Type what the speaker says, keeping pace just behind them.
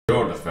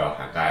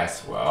fell,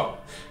 guys. Well,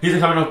 he's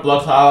coming of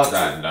Blood Cloud,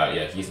 and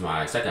yeah, he's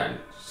my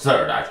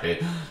third actually,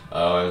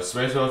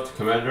 special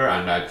commander,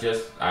 and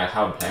I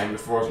haven't played him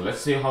before, so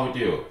let's see how we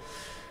do.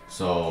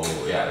 So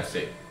yeah, let's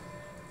see.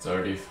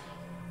 30,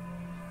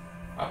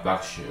 a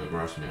Black Shield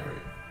mercenary.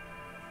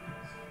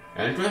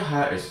 Andrew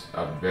Hat is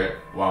one of the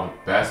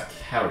best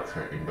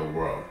character in the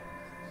world.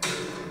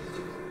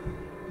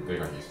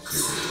 Because he's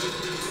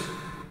stupid.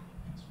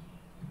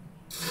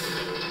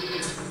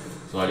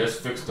 So I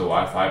just fixed the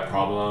Wi-Fi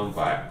problem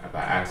by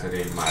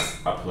exiting my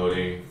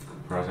uploading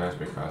process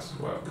because,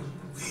 well,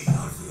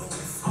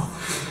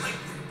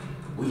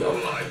 we all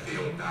I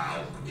feel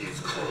now is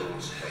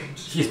cold hate.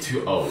 He's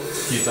too old.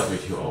 He's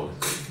definitely too old.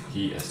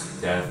 He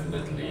is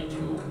definitely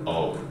too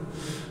old.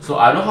 So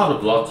I don't have the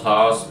Blood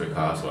Clouds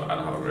because, well, I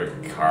don't have a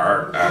great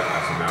card as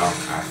of now,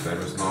 as there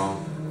is no.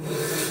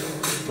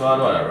 But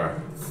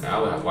whatever.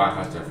 Now we have one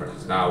house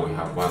difference. Now we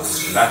have one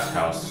less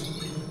house.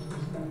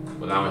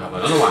 But now we have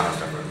another one house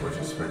difference, which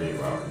is pretty,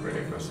 well,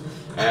 ridiculous.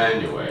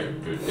 Anyway,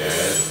 do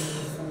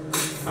this.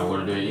 I'm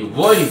gonna do an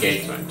avoid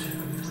engagement.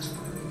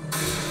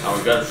 Now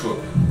we got a troop.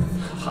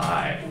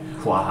 Hi.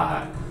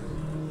 Why?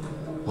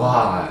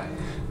 Why?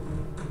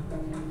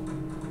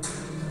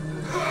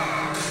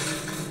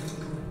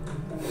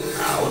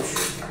 Ouch.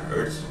 That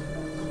hurts.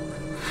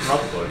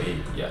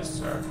 Probably. Yes,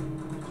 sir.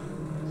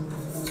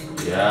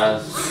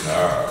 Yes,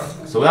 sir.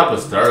 So we have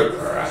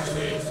Berserker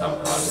actually,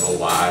 somehow. I don't know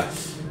why.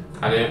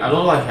 I don't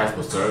know why he has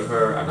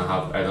Berserker. I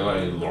don't know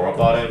any lore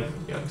about him.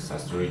 Yeah,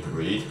 accessory to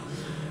read.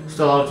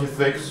 Still a lot to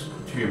fix,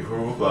 to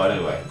improve, but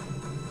anyway.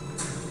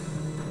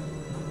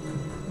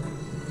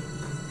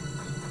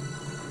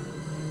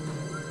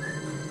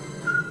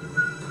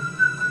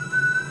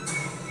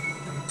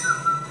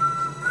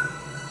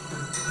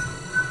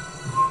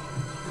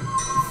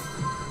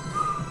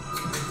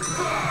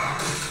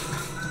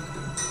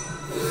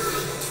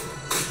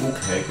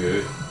 Okay,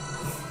 good.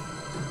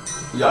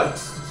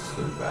 Yikes, this is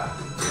going to be bad.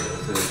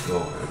 This is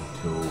going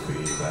to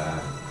be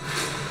bad.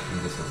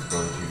 This is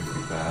going to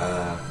be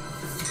bad.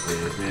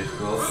 This is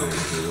going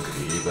to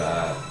be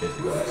bad. This is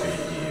going to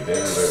be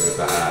very, very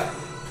bad.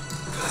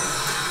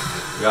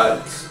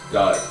 Yikes,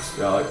 yikes,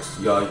 yikes,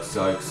 yikes,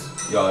 yikes,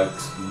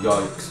 yikes,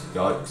 yikes,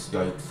 yikes,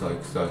 yikes,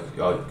 yikes,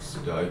 yikes,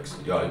 yikes,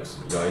 yikes,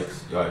 yikes,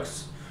 yikes.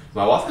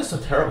 My Wi-Fi is so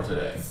terrible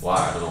today. Why? I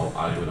don't know. I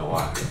don't even know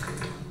why.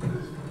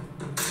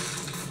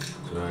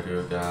 So I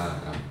do that.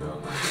 I feel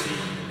my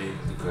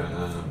feelings the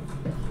ground.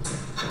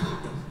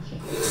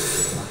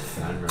 My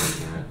hand right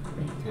here.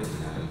 We can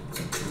have.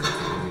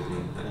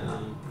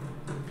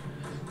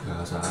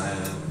 Cause I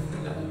am.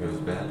 That feels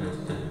better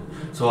than.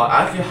 So I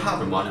actually have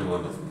the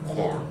monument of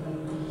corn.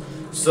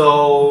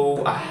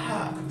 So I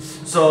have.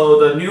 So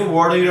the new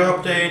World Leader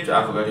update,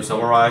 I forgot to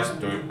summarize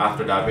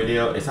after that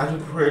video. It's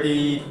actually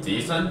pretty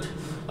decent.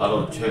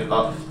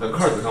 The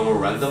cards become more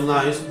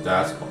randomized.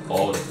 That's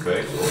all the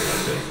fix. Oh,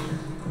 that's it.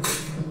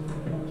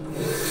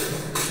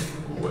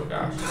 Oh my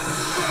gosh.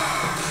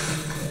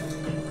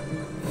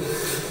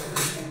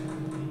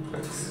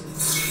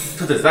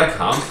 So does that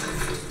count?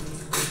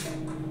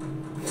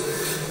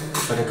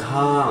 But it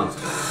counts.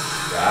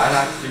 That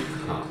actually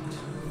counts.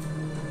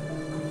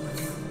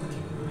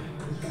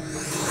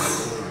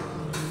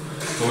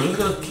 So we're just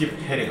gonna keep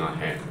hitting on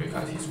him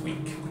because he's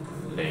weak.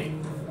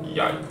 Lame.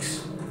 Yikes.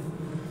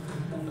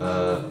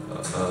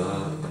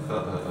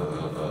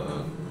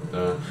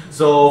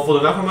 So for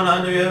the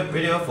Necromancer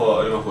video,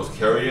 for anyone who's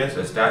curious,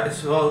 is that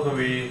it's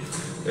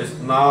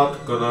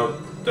not gonna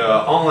the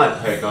online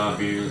play gonna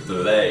be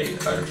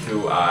delayed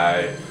until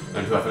I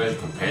finish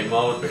campaign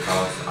mode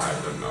because I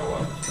don't know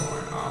what's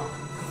going on.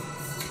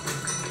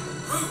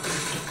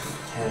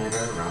 Head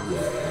around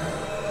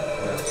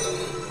here.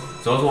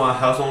 So it's one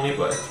house only,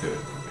 but it's good.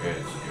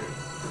 It's good.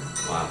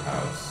 One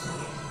house.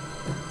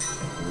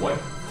 What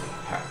the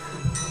heck?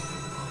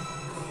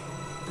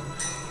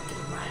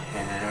 Get my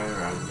head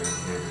around your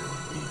head.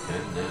 You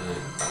can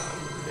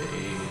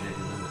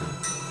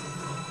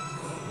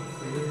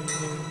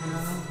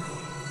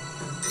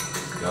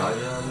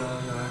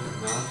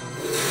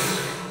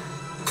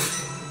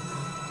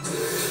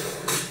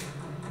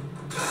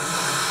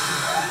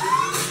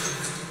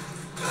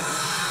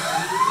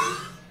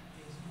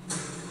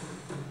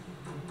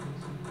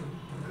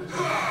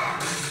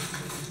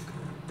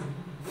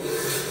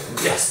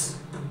Yes!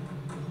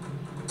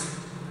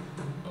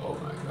 Oh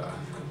my god.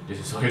 This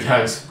is so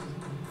intense.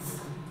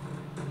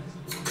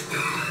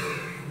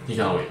 He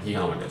cannot win. He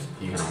cannot win this.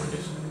 He cannot win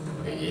this.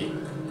 Okay,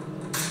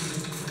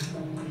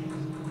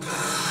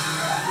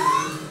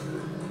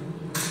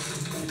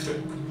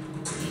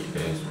 He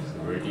is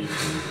ready to.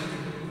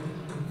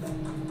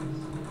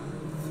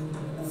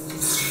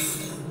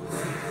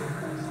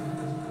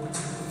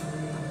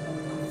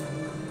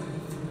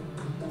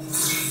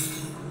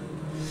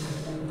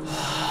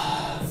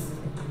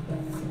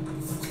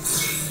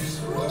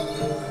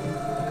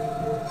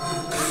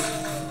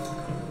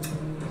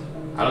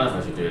 I don't know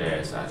if I should do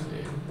this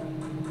actually.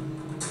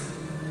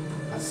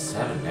 That's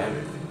 7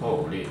 damage.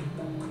 Holy.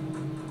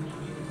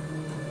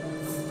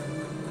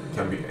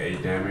 Can be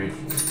 8 damage,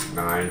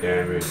 9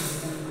 damage.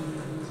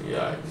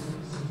 Yikes.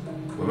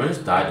 We might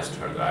just die this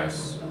turn,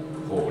 guys.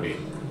 Holy.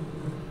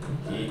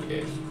 He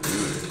is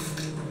good.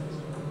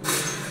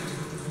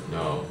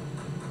 No.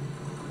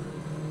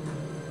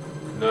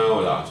 No,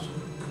 we lost.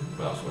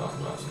 We lost.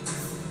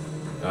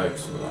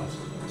 Yikes, we lost.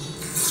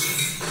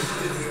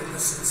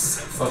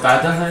 Well,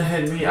 that doesn't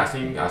hit me. I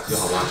think I still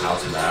have 1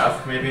 house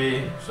left,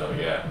 maybe. So,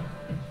 yeah.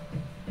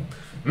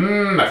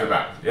 I feel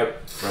bad.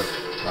 Yep.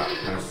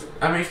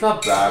 I mean, it's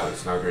not bad, but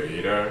it's not good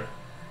either.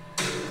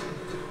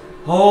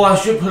 Oh, I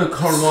should put a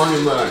core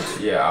monument.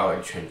 Yeah,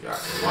 I'll change that.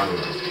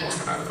 Monument.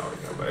 Oh, I don't know.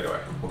 But anyway,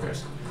 who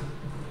cares?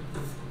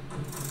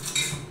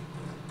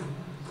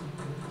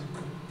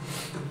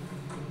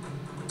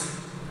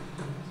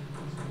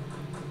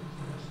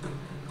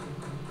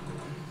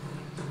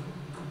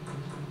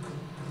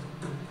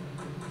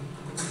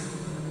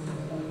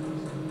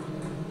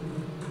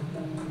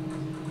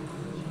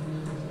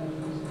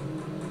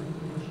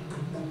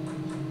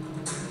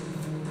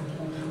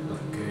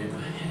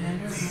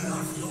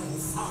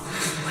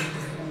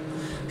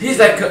 He's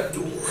like,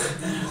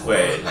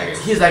 wait, like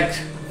he's like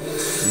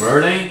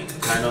Merlin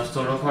kind of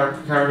sort of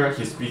character.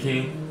 He's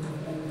speaking,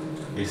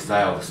 his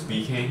style of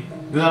speaking.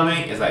 You know what I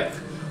mean? It's like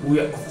we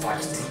are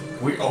fathers.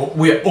 We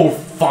are all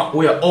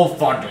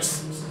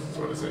fathers.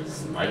 What is it?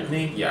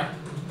 Lightning? Yeah.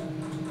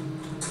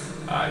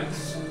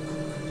 Ice.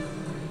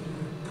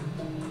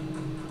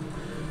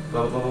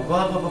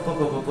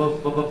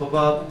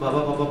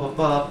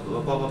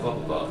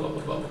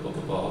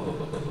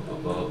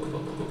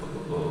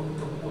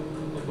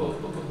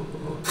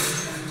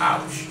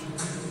 Ouch.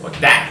 Well,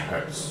 that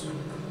hurts.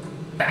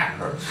 That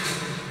hurts.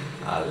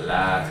 A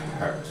lot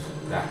hurts.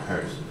 That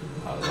hurts.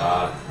 A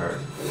lot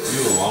hurts.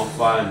 You won't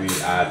find me,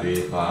 I'll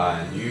be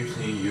fine. You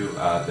think you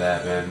are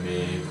better than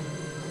me.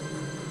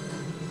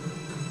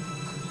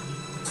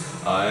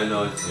 I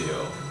know it's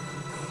you.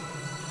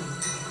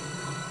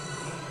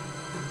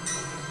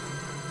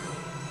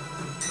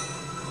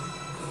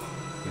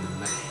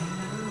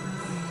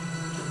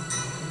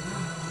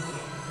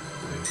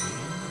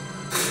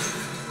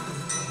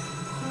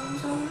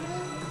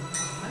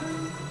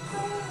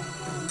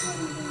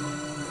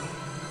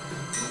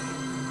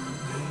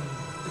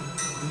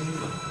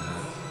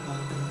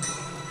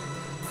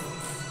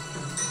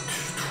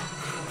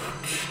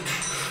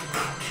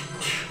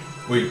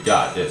 We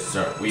got this,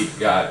 sir. We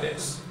got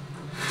this.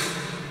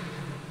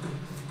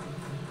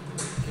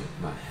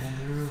 Get my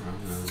head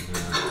around.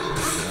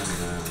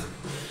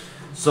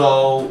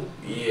 So,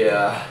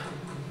 yeah.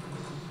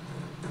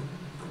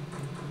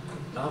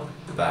 Not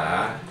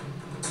bad.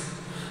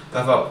 If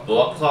I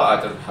block clock,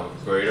 I don't have a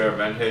greater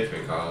advantage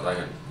because I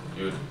can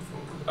use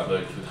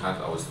ability 2 times.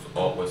 I was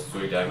always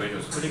 3 damage. It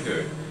was pretty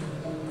good.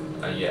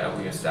 And yeah,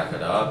 we can stack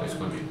it up. It's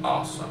gonna be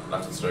awesome.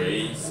 That's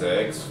 3,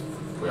 6.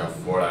 We have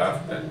 4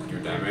 left, then 2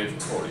 damage.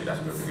 Holy,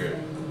 that's pretty good.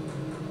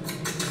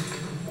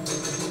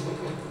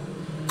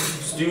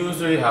 Still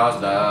 3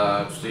 health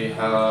left. 3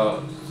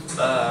 health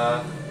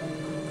left.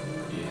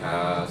 He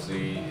has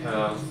 3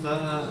 health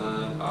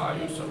left. Are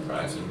you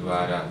surprising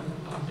by that?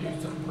 Are you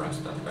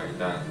surprised by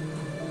that?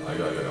 Are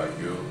you?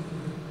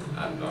 I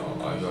know.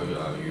 Are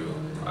you?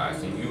 I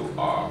think you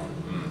are.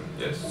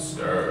 Yes,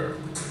 sir.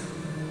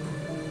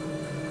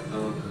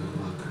 Okay.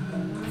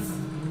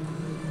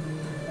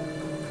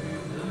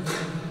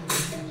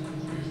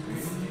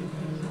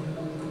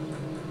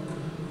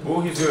 Oh,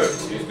 he's good.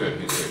 He's good.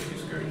 He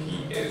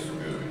is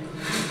good.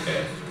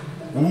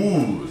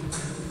 Ooh,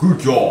 good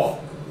job.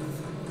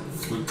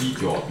 Good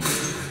job, you.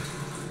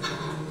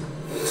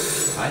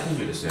 I think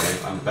you're the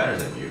same. I'm better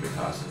than you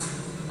because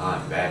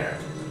I'm better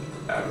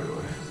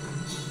everywhere.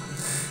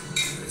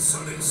 It's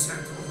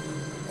unacceptable.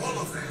 All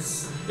of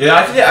this. Yeah,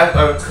 actually,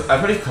 I'm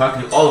pretty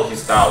collecting all of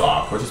his style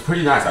off, which is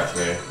pretty nice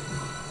actually.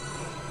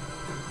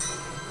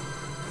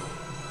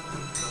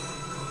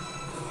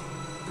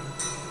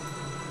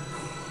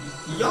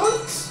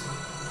 Yikes!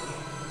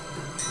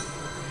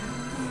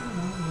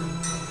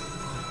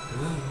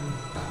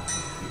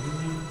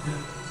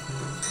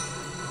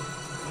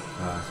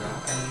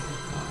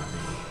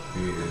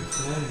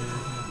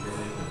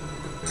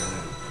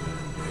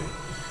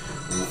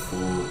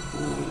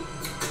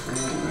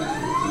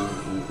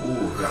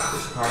 Yeah,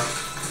 this card.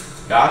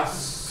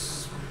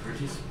 That's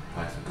pretty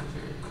surprising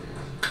actually.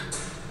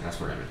 That's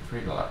what I mean.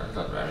 Pretty good. That's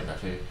not damage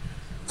actually.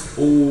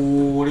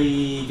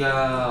 Holy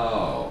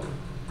cow!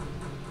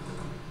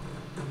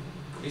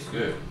 He's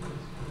good.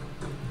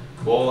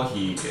 Boy,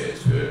 he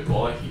is good.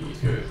 Boy, he's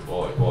good.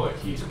 Boy,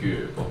 he's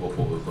good. Boy, he's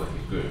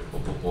good.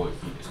 Boy,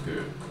 he is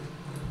good.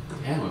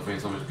 Damn, we're facing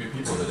so much good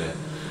people today.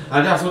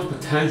 And they have so much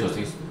potential.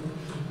 Things.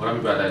 What I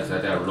mean by that is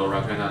that they are low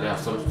rank right now. They have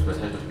so much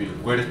potential to be the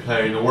greatest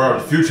player in the world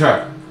in the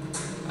future.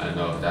 I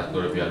know that's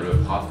going to be a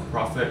real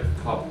prophecy.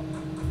 Prophecy.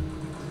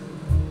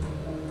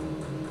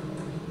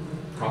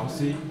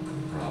 I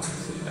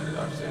didn't know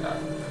how to say that.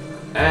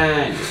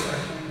 Anyway.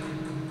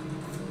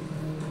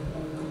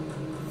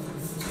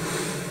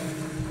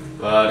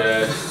 But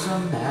it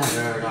doesn't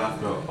matter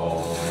after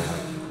all.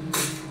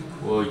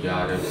 We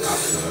got him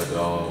after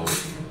all.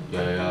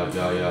 Yeah.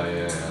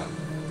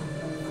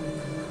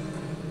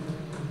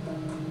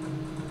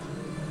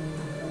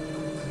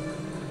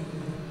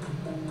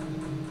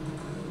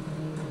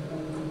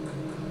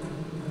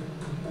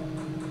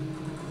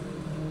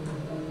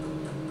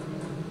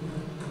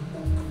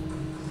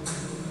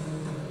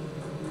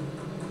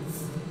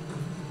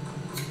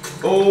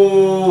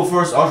 Oh,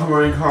 first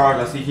Ultramarine card.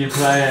 Let's see him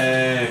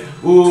play.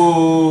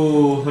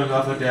 Ooh, thank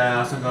God for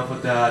that. Thank God for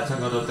that. Thank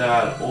God for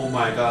that. Oh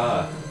my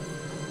God.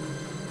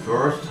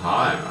 First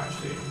time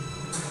actually.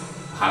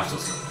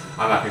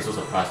 I'm actually so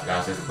surprised,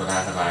 guys. As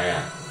I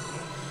am.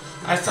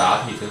 I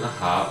thought he didn't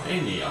have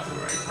any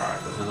Ultramarine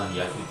cards, but turns out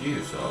he actually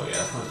do. So yeah,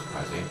 that's not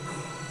surprising.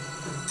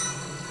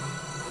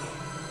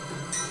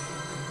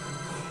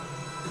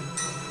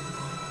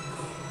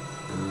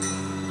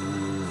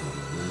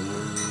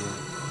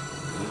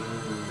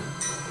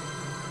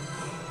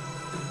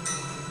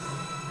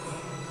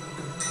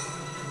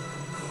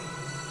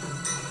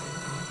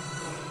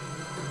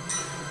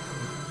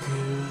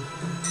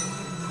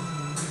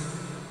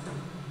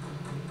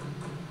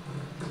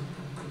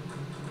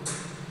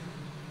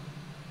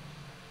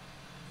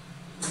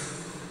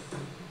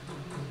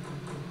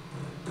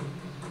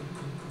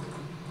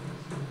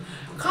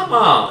 Come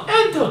on,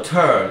 end your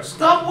turn.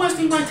 Stop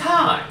wasting my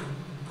time.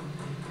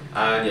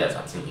 And yes,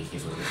 I'm thinking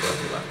he's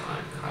wasting my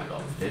time, kind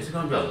of. This is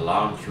gonna be a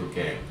long queue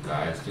game,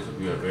 guys. This will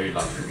be a very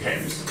long queue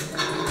game.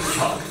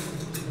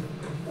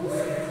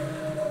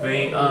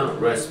 Being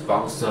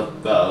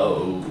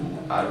unresponsible.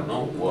 I don't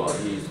know what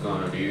he's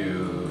gonna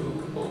do.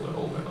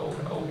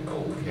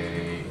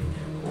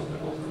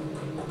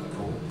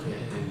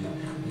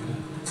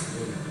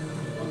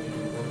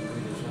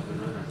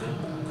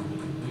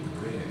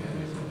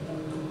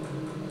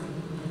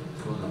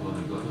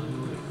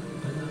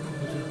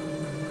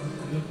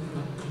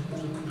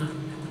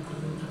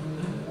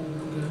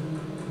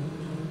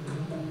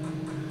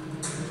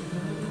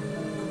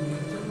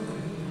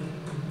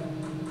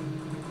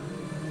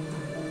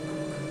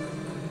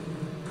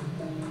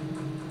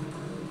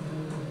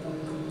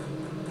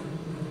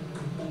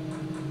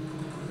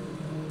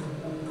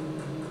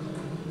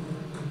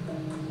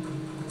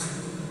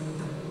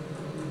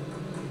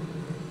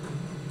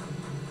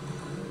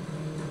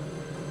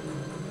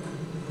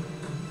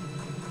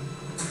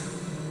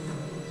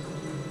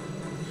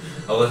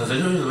 Oh, the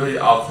situation is really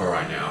awkward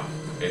right now.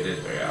 It is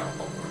very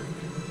awkward.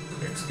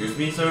 Excuse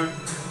me, sir?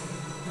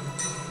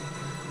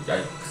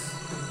 Yikes.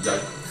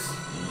 Yikes.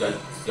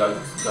 Yikes.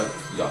 Yikes. Yikes.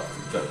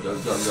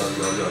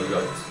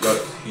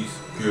 Yikes. He's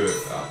good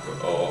after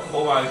all.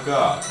 Oh my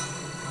god.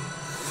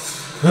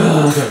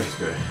 He's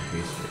good.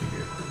 He's pretty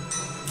good.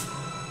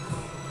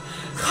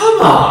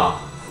 Come on!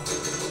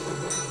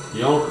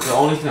 The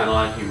only thing I don't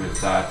like him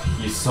is that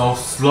he's so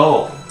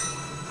slow.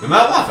 No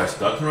matter what, if I'm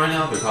stuck right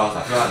now, because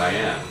I feel like I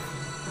am.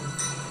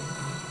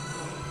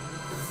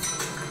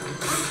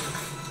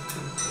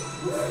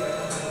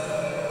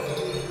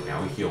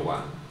 Now we heal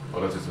one.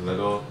 Although it's a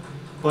little,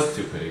 but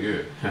still pretty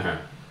good.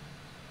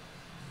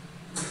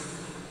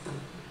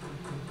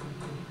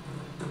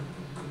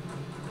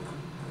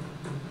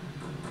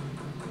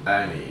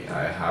 Annie,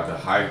 I have the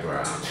high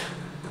ground.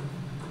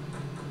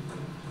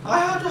 I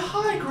have the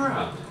high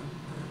ground!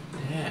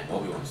 Damn,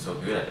 Obi-Wan's so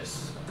good at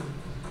this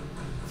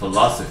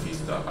philosophy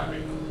stuff. I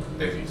mean,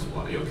 if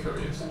you're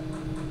curious.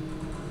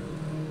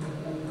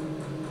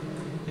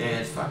 And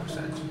it's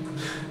 5%.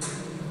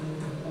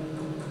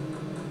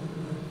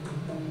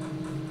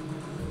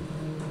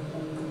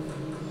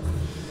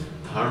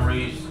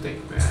 Hungry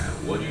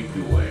Stickman, what are you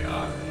doing?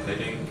 I'm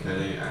hitting,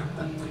 killing, and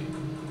hunting.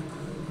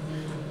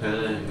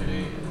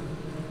 Hitting.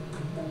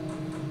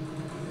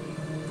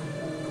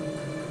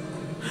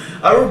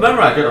 I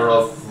remember I got a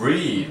lot of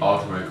free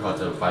ultimate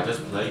cards by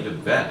just playing the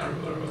event. I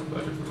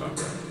just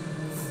remember.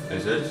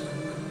 Is it?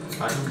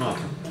 I do not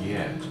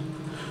forget.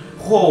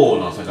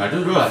 Hold on a second, I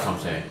just realized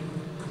something.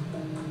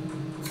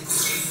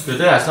 The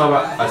day I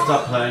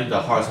start playing the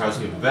Horus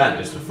Heresy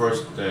event is the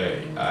first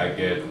day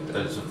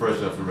it's the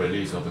first of the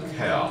release of the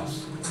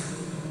Chaos.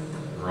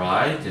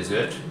 Right? Is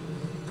it?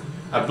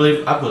 I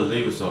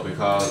believe so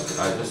because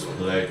I just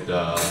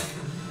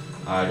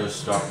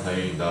start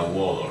playing the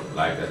Warlord.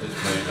 Like I just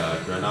played the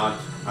Dreadnought.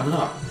 I don't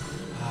know.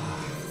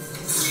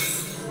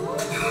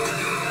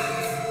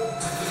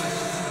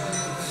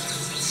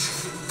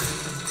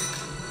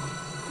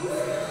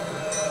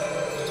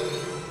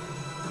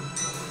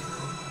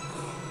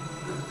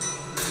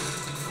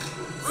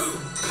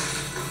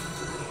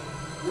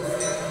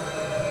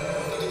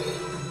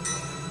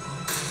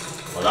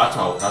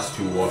 Well, that's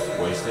 2 words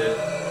wasted.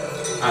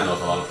 And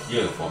also a lot of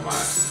healing for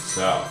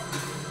myself.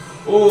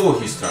 Oh,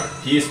 his turn.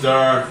 His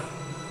turn.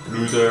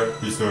 Loser,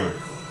 his turn.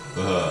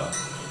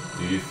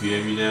 Do you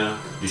fear me now?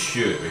 You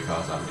should,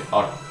 because I'm the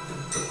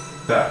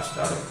best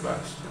out of the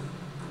best.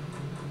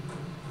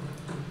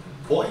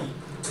 Oi.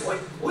 Oi.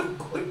 Oi.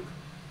 Oi.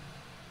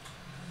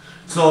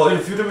 So in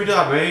the future video,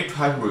 I may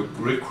try to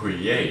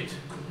recreate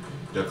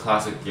the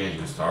classic game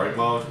in story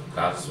mode.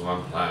 That's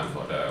one plan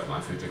for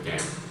my future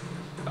game.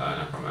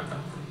 Necromunda.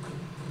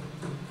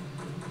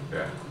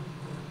 Yeah.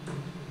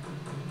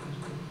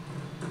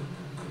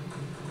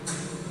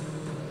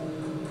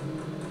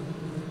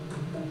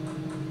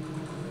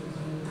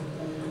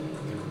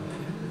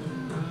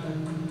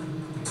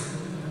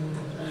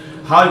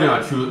 How are you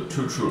gonna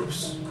two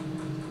troops?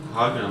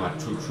 How are you gonna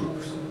two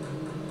troops?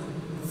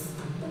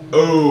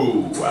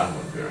 Oh, I'm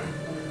fearing.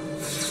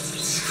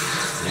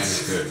 Yeah,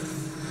 he's good.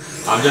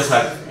 I'm just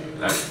like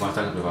 1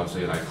 second before I'm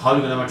saying like, how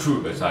do you get my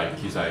troop? It's like,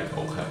 he's like,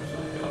 okay, so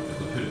yeah, I'm just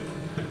gonna hit it.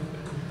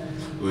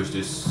 With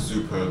this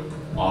super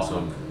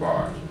awesome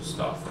bar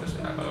stuff. It's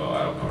like, oh,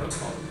 I don't know what it's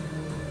called.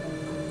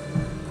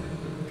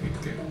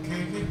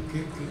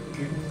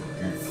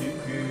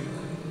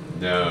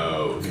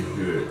 No, he's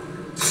good.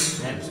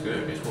 Damn, he's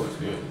good. His boy's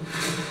good.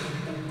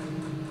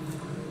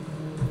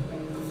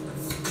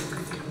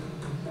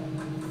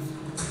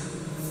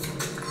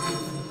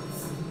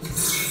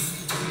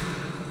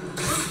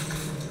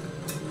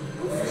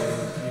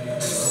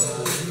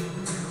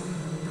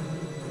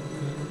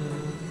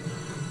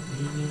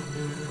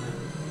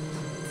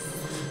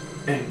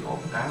 And oh,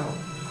 ow.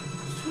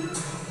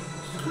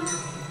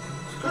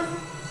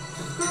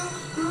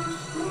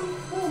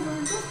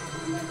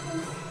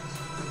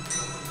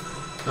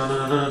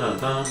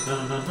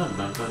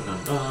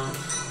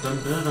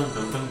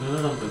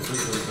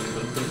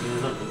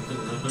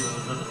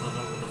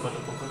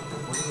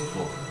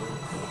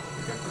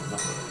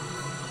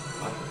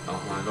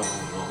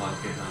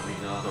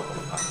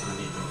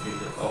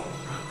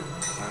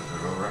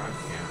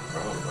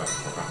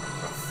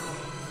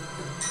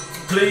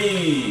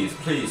 Please,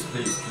 please,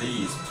 please,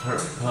 please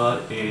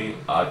put in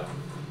a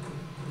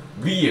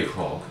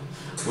vehicle.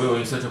 We're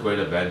in such a great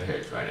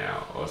advantage right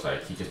now. Or it's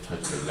like he just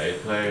touched the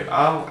late play.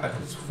 Oh, I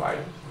can just fight.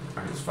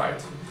 I can just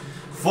fight.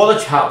 For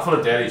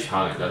the daily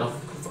challenge, I'm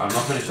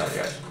not finished that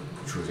yet.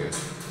 Truth is,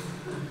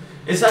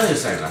 it's actually the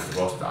same. Like the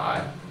boss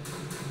die.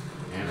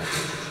 And I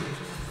can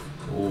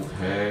choose.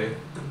 Okay.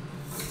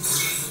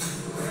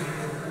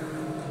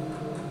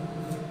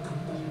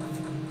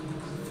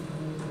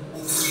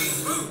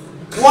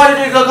 Why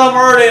did you come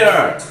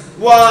earlier?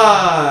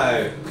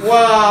 Why?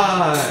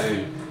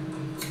 Why?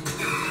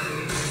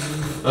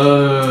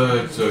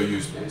 So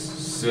useless.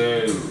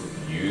 So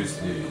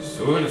useless.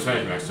 So we're gonna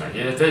finish next turn.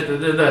 Yeah,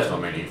 there's no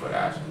many for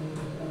that.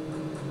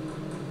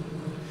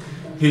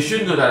 He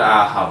should know that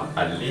I have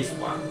at least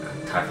one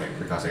tactic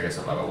because I guess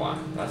a level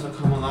 1. That's a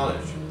common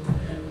knowledge.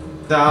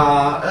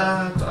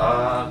 Common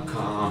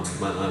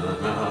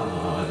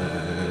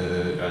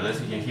knowledge. Unless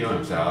he can heal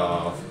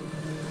himself.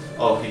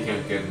 Oh, he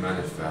can get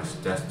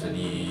manifest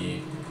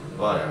destiny.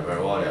 Whatever.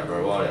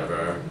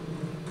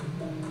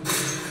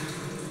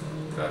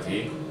 Does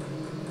he?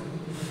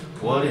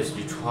 What is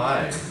you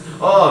trying?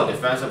 Oh,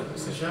 defensive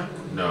position?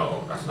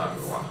 No, that's not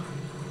the one.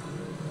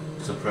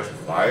 Suppression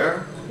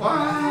fire? What?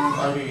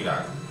 I mean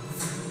that.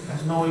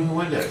 There's no way you can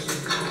win this.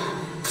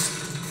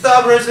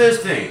 Stop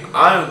resisting!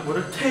 I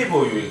would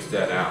table you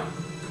instead now.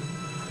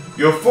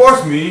 You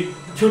forced me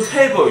to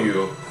table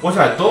you, which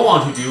I don't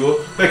want to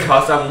do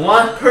because I'm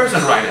one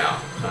person right now.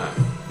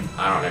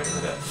 I don't like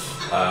that.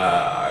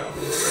 I don't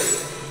feel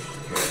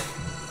great.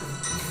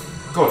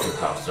 Go to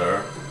hell,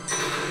 sir.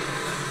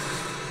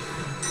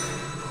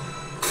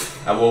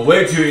 I will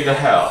wait you in the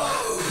hell.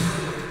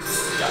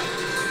 Yeah.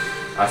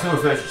 I think we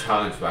finished the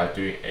challenge by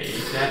doing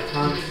 8 that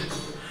time.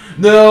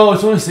 No,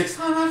 it's only 6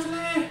 times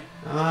actually.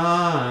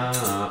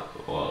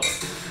 Well.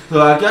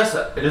 So I guess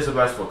it is the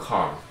best for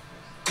calm.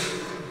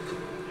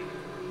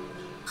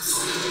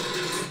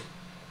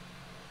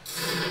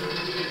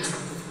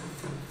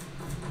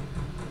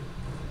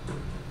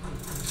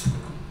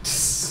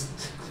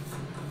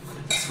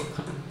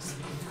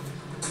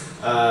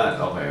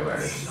 Okay, where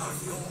is it?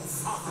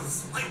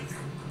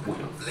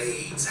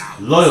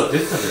 Loyal,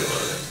 this is a bit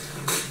loyalist.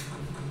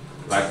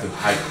 Like to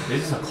hide,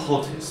 this is a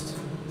cultist.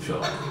 Feel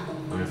like, I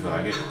mean, feel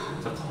like it.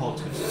 It's a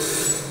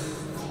cultist.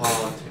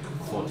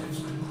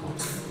 Cultist.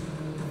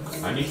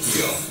 I need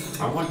heal.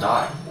 I won't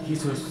die.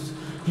 He's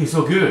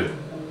so good.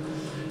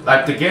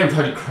 Like the game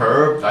tried to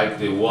curb like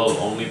the world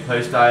only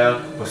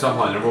playstyle, but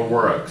somehow it never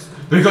works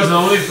because it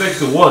only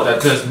fixes the world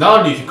that does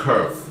not need to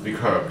be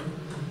curbed.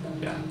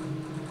 Yeah.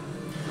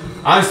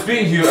 I'm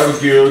speaking to you,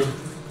 Everguild.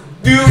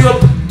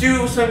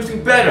 Do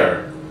something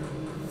better.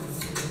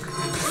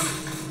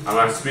 I'm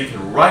not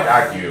speaking right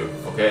at you,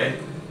 okay?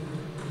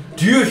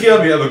 Do you hear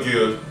me,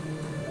 Everguild?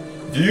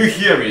 Do you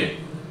hear me?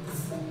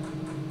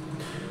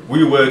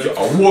 We wage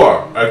a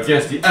war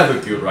against the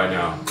Everguild right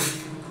now.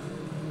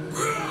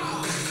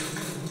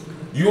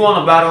 You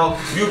want a battle?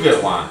 You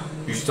get one.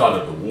 You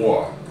started the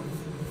war.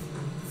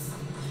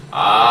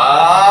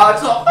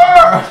 It's so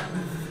hard.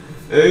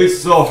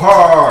 It's so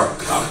hard.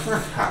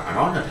 I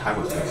don't attack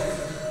with him.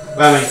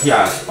 But I mean, he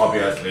has,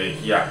 obviously,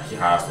 he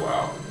has,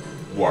 well,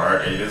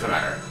 word, it doesn't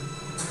matter.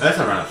 That's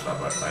a random stuff,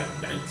 but like,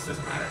 it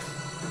doesn't matter.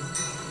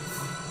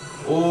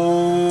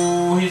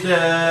 Oh, he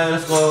said,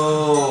 let's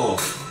go.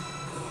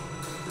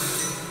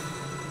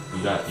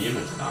 You got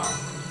demons now.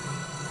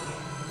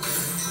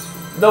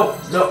 No.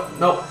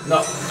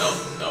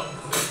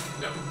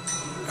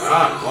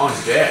 Ah,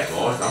 one's dead,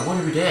 boys. I'm going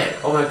to be dead.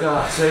 Oh my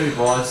god, save me,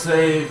 boys.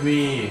 Save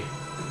me.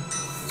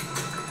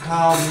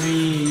 Help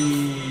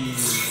me.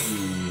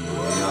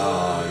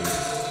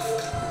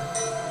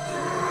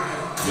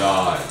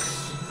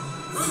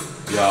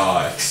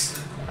 Yikes.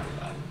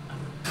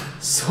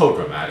 So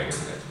dramatic,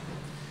 isn't it?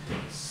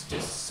 It's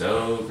just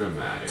so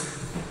dramatic.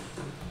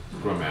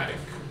 Grammatic.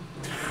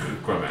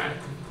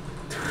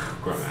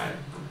 Grenade.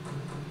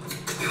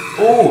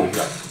 Oh,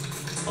 yeah.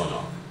 Oh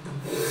no.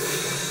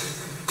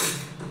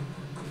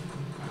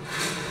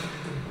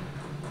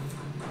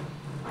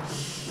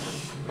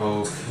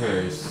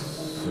 Okay,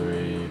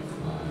 3, 5.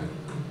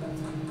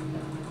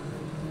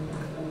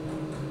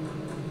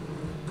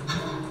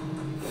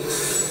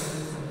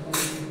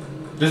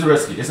 This is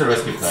risky. This is a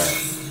risky play.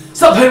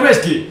 Stop playing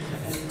risky!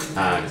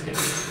 I'm just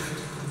kidding.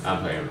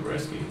 I'm playing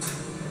risky.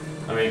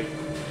 I mean,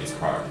 it's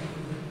hard.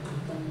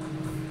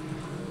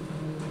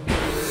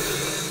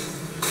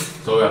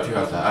 So we have 2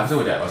 health left. I'm still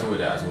with that. I'm still with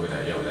that. I'm still with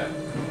that. Yeah, with that.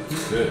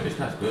 He's good. This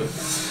guy's good.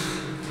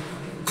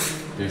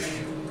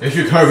 They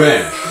should curve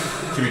in.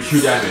 Should be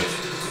 2 damage.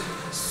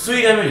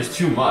 3 damage is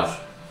too much.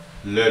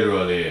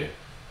 Literally.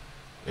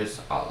 It's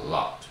a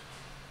lot.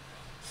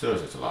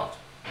 Seriously, it's a lot.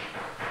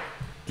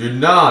 Do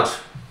not.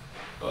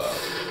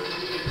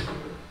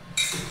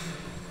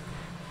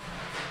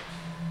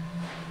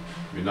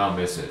 Do not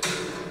miss it.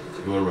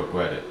 You will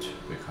regret it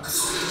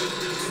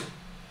because.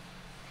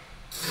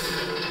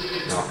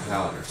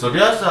 Calendar. So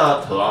there's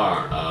a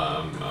Talon,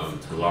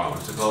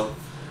 what's it called?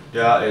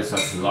 There is a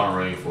Talon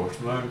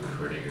reinforcement,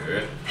 pretty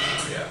good.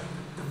 Yeah.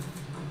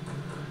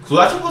 So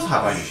that's supposed to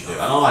have initiative.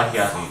 I don't know why he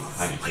has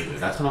initiative.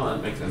 That's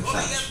gonna make sense.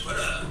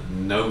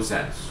 No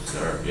sense,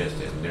 sir. Yes,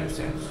 there's no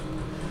sense.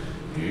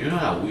 Do you know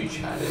that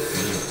WeChat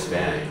is being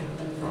banned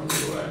from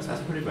the US?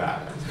 That's pretty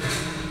bad, actually.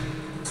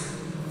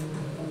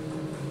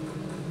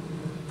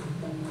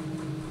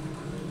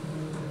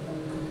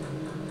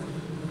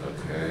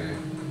 Okay.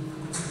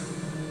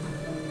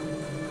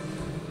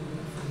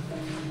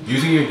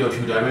 Using you do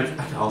 2 damage,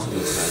 I can also do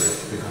 2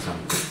 damage because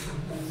I'm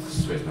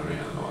Space Marine. I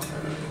don't know what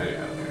damage.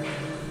 Anyway, okay.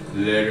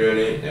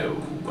 Literally, no,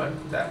 what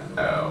the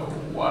hell,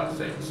 what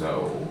thing,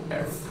 so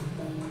everything.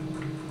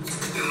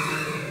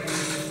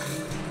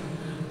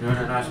 Doing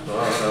a nice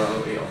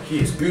blow. He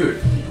is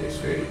good. He is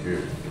very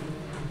good.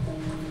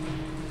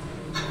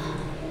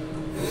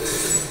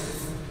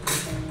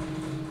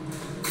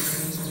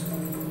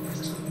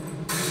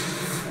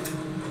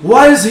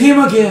 Why is him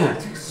again?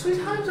 3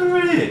 times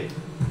already.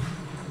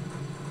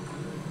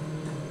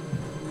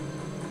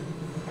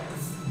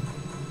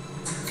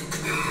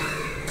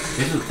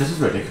 This is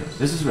ridiculous.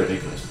 This is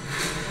ridiculous.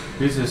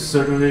 This is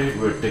certainly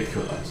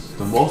ridiculous.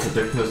 The most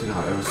ridiculous thing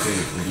I've ever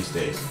seen in these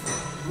days.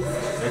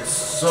 It's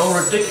so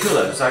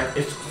ridiculous. Like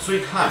it's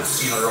 3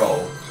 times in a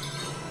row.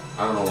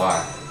 I don't know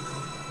why.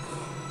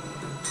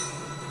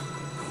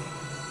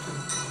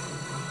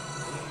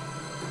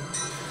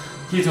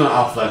 He's gonna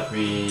outflank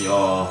me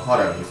or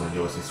whatever he's gonna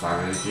do with his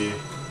 5 energy.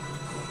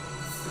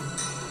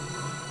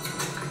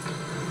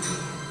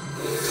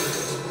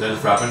 Then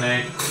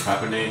frapinate.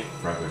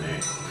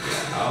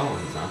 Yeah, oh,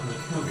 he's not gonna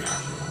kill me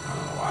actually. I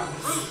don't know why.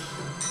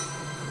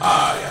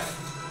 Yeah.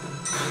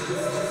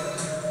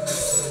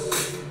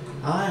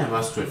 I am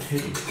a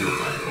strategic dude,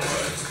 my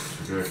boy.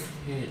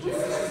 Strategic.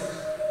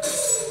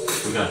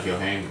 We're gonna kill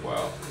him.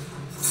 Well,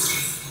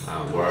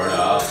 word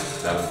up.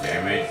 7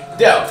 damage.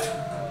 Dealt!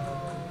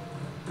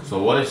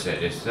 So what is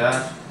it? Is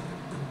that?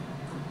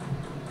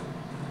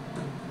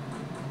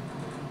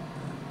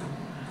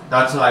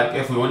 That's like,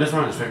 if we win this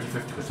round, it's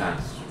 50%.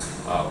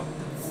 Oh.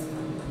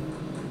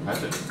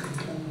 That's it.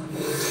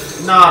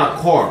 Not a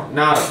core.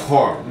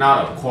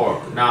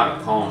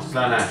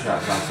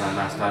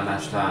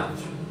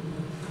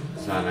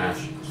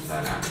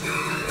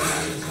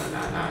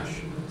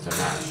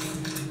 Slash.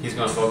 He's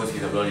gonna focus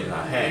his abilities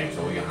on him,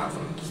 so we can have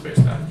some space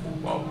left.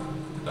 Well,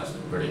 that's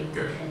pretty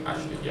good,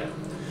 actually, yeah.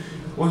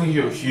 We can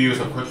use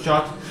a quick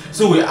shot.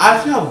 So we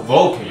actually have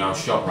Vulcan in our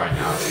shop right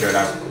now. Should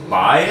I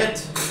buy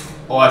it?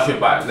 Or I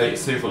should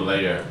save for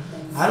later.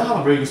 I don't have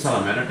a very good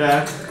Salamander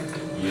deck.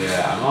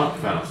 Yeah, I'm not a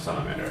fan of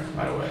Salamander,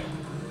 by the way.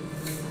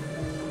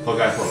 For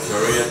guys who are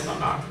curious, I'm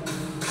not.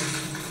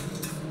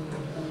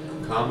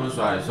 Commons,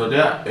 right? So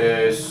there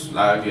is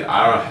like the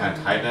Iron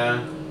Hand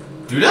Titan.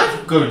 Dude,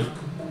 that's good.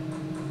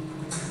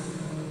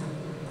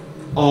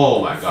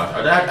 Oh my gosh,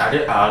 are they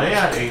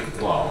adding?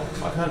 Wow,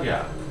 I thought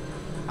yeah.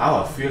 I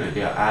have a feeling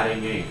they are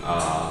adding in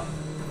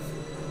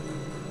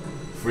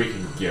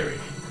freaking Gary.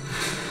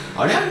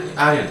 Are they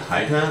adding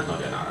Titan? No,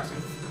 they're not. I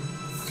think.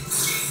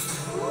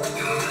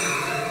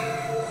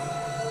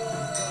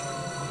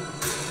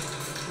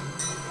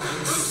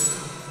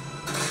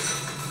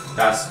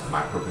 That's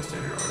my purpose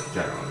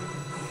generally.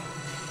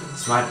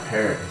 It's my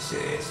purpose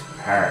is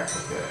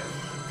perfect.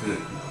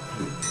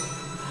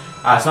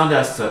 As long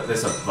as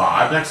there's a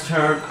vibe next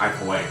turn, I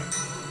can win.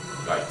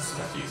 Right,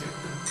 that's easy.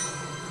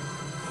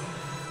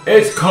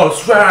 It's called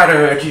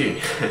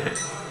strategy.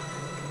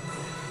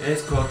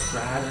 It's called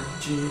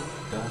strategy.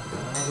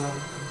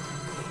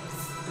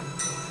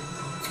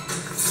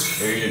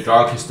 In the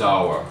darkest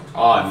hour.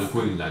 I'm the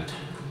Greenland.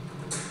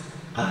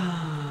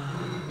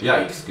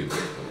 Yikes, good.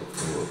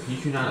 He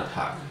should not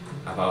attack.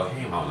 About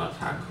him, I will not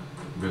attack.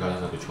 Because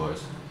that's a good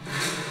choice.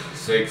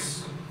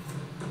 6.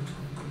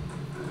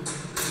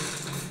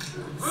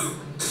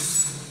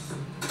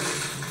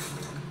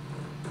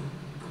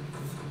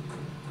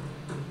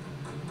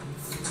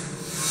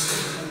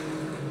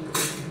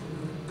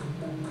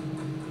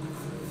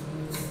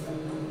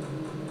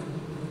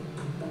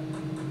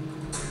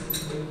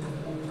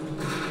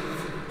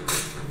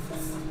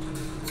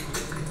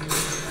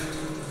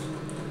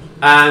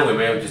 And we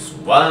made just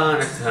one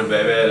next time,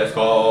 baby. Let's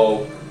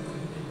go.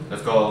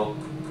 Let's go.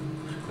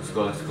 Let's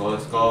go. Let's go.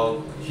 Let's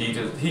go. He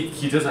doesn't. He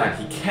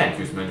can't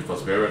use Manifold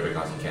Spirit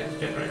because he can't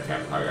generate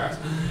campfire gas.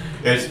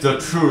 It's the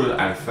truth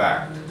and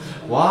fact.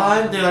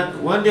 When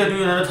they're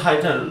doing another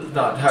Titan,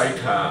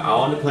 I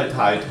want to play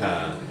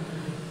Titan.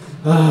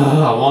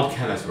 I want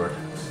Candace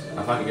Vertex.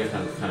 If I can get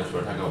Candace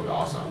Vertex, that would be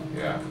awesome.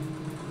 Yeah,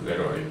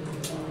 literally.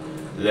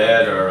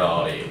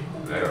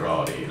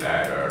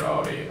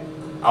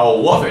 Our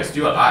wolf is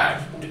still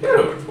alive.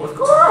 Dude, what's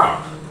going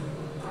on?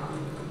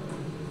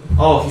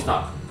 Oh, he's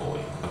not. Oh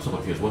wait, I'm so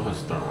confused. What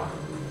one's the third one?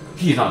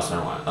 He's not the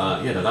third one.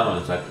 Yeah, the other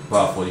one is like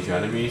about 42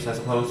 enemies, I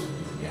suppose.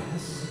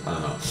 Yes. I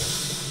don't know. I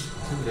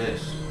think it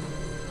is.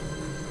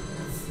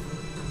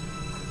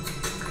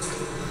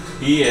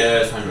 He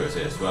is 100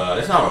 resist. Well,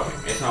 it's not working.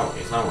 It's not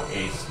working. It's not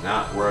working. It's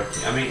not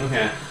working. I mean, we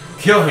can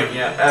kill him in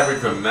every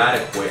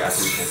dramatic way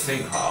as we can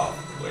think of.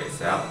 Wait, is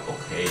that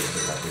okay? This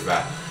is actually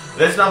bad.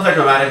 Let's not play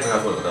dramatic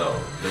because we'll go. Okay,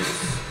 I'm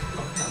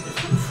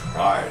just gonna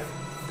try.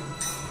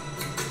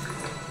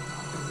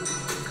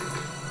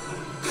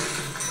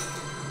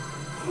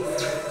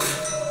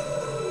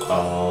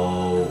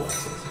 Oh,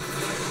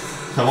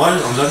 I'm not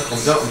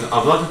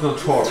just gonna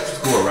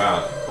screw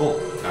around. Oh,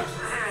 nice.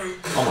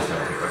 Almost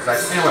there. Okay, but like,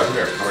 anyway, we're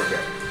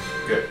here.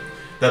 Good.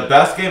 The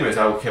best game is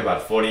that we keep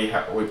about 40.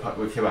 We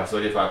keep about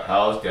 35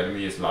 health. The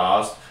enemy is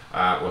lost.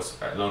 Was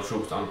no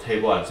troops on the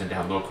table, and then they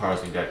have no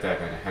cards in their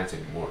deck and hands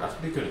anymore. That's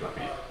pretty good about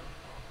me.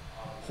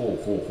 Ho.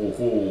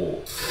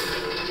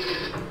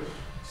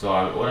 So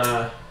I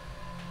wanna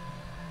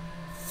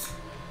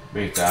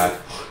make that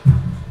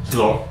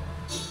slow.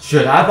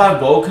 Should I buy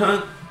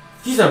Vulcan?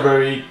 He's a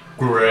very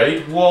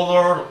great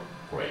warlord.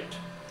 Great,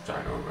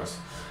 ginormous.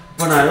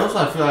 But I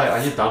feel like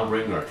I need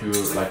Dawnbringer to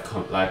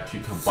to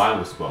combine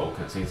with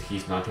Vulcan since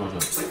he's not too much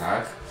of an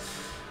attack.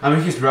 I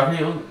mean, he's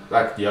reckoning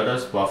like the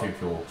others buffing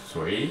people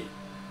 3.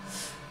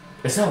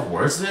 Is that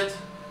worth it?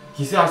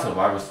 He still has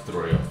survivors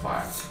 3 or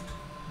 5.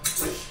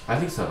 I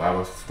think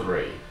survivors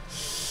 3.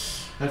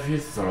 If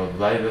he's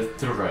survivor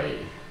 3,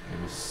 let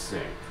me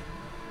think.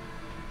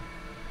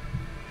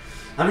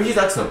 I mean, he's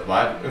like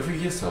survive. If he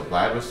gets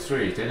survivor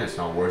 3, then it's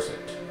not worth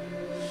it.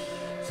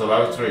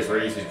 Survivor 3 is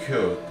very easy to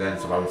kill than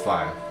survivor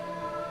 5.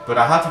 But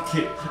I have to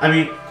keep. I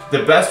mean,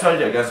 the best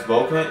strategy against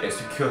Vulcan is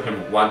to kill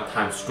him 1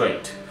 time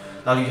straight.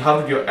 Now you have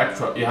to do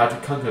extra. You have to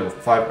counter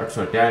 5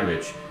 extra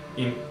damage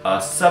in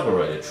a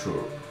separated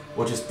troop,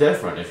 which is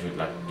different if you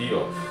like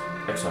deal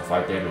extra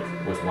 5 damage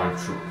with 1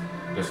 troop.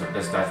 That's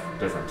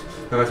different.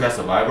 Because he has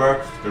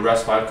survivor, the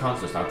rest 5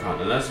 counts does not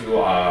count unless you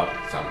are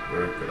some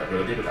very good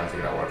ability. But I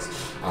think that works.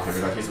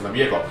 Because he's in the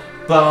vehicle.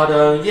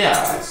 But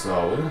yeah,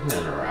 so we're gonna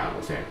play around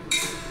with him.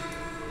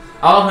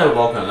 I'll play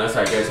Vulcan unless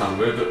I get some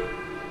really good.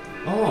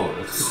 Oh,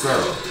 it's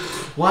Pedro.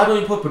 Why don't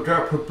you put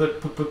Pedro?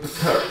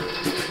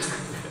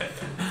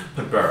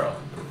 Pedro.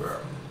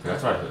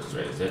 That's right, that's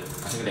straight, is it? I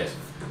think it is.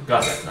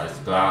 Glass,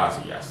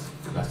 yes.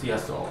 Glass,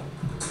 yes, so.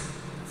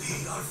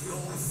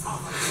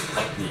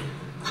 Like me.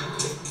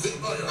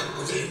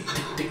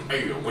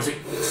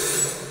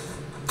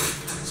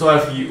 So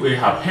if we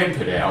have him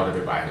today, I'll be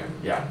by him.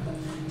 Yeah.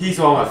 He's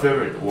one of my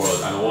favorite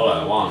worlds and all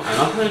I want. And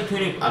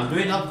I'm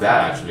doing not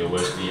bad actually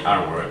with the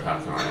Iron Warrior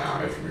attack right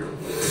now, if you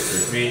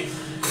with me.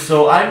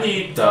 So I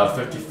need the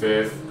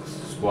 55th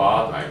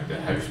squad, like the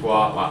heavy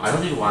squad. Well, I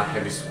don't need 1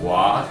 heavy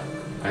squad,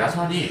 and that's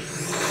what I need.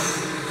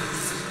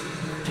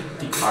 Take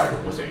the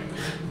iron with it.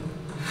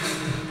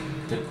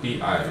 Take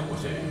the iron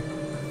with it.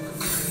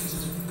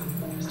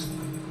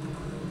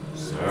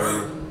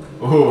 Sir.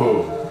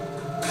 Oh.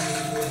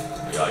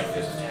 Yikes,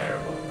 this is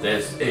terrible.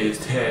 This is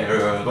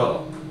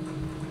terrible.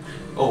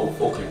 Oh,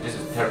 okay, this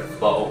is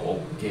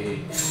terrible. Okay.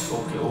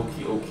 Okie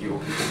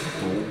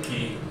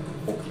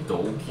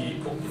dokie,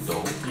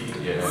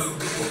 yeah.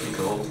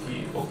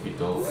 Okie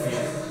dokie.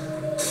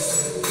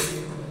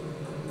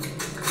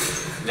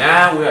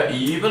 Now we are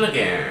even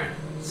again.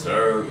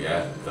 Sir,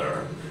 yes,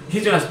 sir.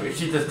 He just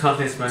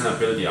constantly spending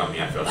ability on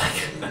me, I feel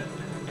like.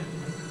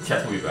 That's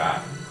going to be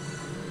bad.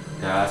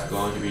 That's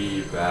going to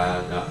be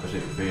bad. Not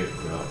particularly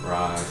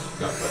right.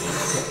 Not really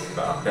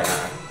about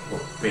that.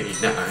 Very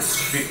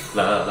nice. Big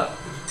la la.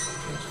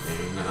 Just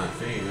very nice.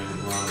 Feeling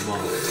one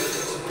more.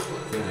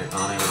 Feeling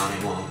on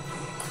more.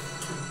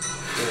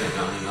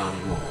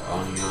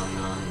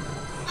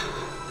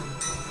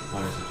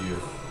 What does it do?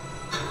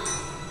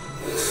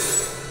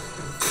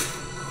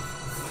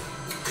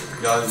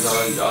 Yo,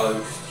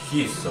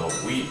 he's so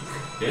weak.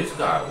 This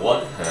guy,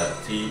 what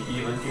has he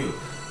even do?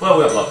 Well,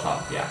 we have locked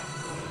up, yeah.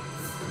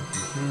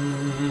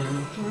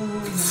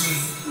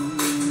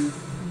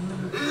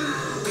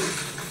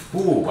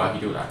 Ooh, why'd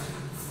he do that?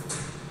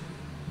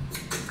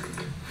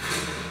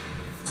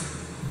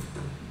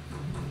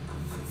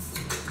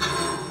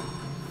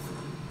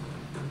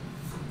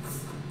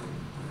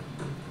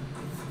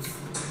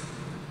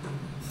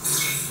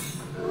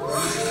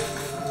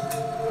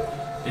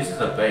 This is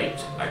a bait,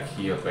 like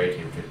he'll bait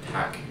him to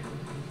attack you.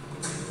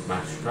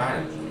 My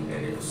strategy,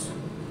 it is.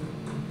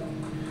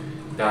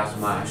 That's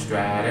my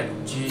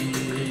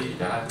strategy,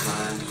 that's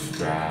my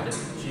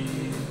strategy.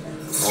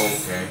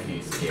 Okay,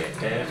 he's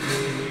scared.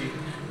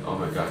 Oh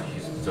my god,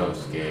 he's so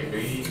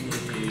scary.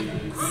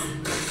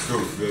 So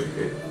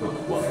good.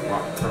 What?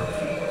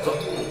 So,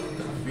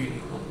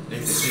 really,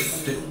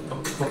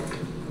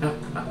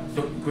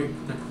 don't wait.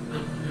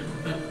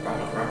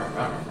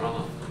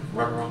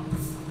 Run.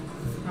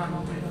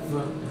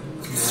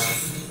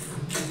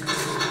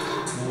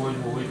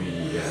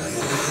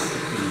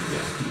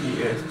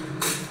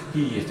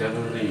 He is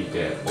definitely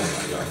dead. Oh my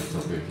god, he's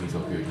so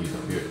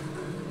good.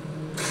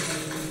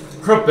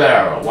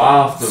 Crabbarrel, one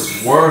of the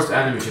worst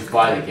enemies to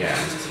fight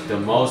against. The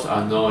most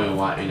annoying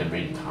one in the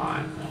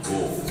meantime.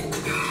 Oh,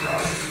 good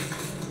job.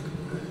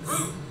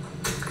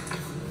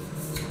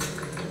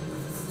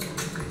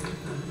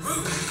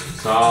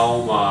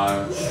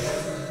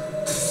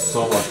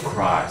 So much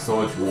cry, so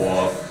much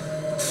war.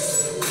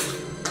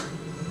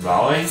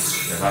 Rowing,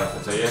 if I have to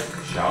say it,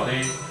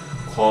 shouting,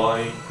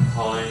 calling, I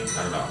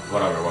don't know,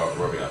 whatever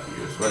word we have to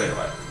use. But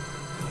anyway.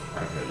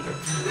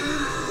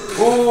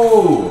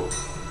 Ooh!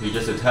 He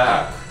just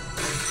attacked.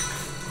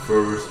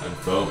 First and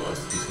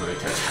foremost, he's going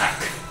to attack.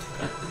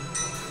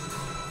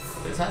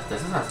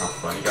 Doesn't that sound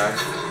funny, guys?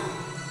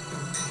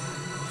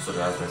 So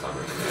that's my sound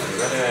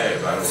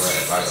ready. By the way.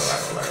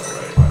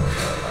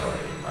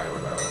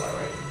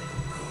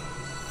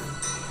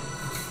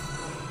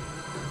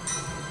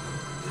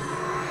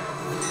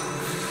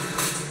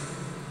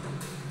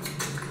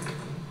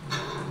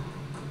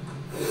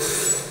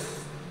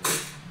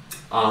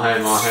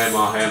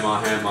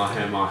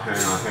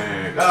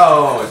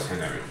 Oh, it's 10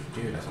 damage.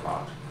 Dude, that's a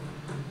lot.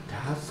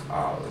 That's a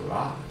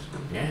lot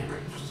of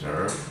damage,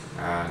 sir.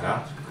 And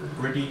that's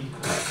pretty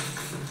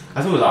tough.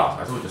 I thought we lost.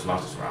 I thought we just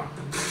lost this round.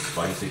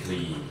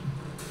 Basically.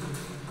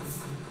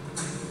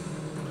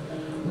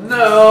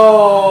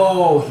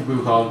 No! He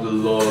became the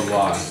lower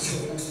one.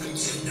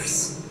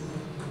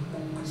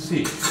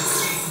 See.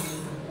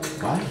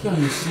 Why can't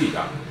you see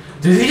that?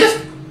 Did he just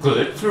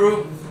glitch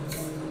through?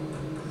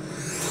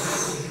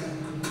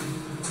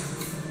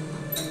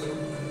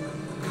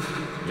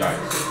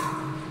 Yikes.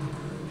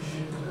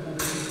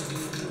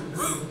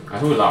 I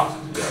think we lost.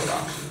 Yeah, we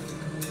lost.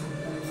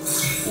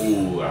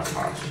 Ooh, that's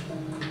harsh.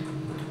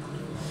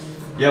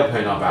 Yeah, we're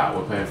playing not bad.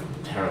 We're playing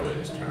terribly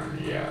this turn.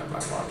 Yeah,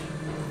 that's hard.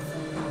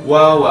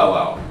 Well.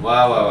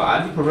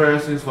 I need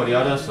preparations for the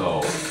other,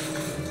 so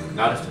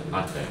not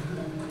today.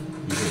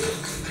 You do it.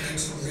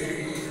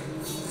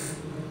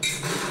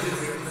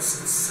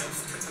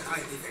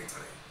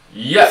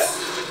 Yes!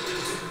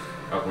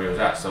 Agree with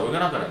that. So we're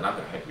not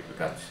gonna hit you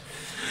because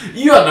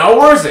you are not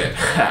worth it.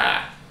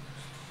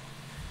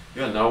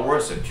 You're not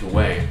worth it to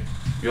win.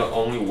 You're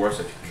only worth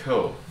it to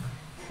kill.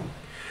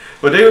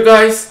 But there you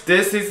guys,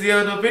 this is the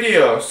end of the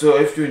video. So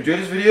if you enjoyed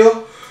this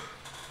video,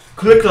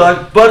 click the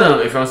like button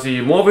if you want to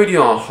see more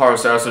video on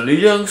Horus Heresy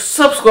Legion.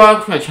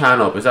 Subscribe to my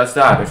channel. Besides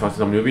that, if you want to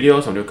see some new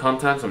videos, some new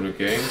content, some new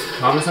games,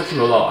 comment section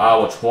below. I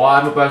will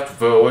try my best to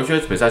fulfill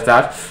wishes. Besides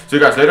that, see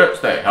you guys later.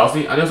 Stay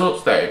healthy and also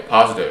stay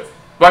positive.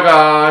 Bye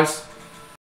guys.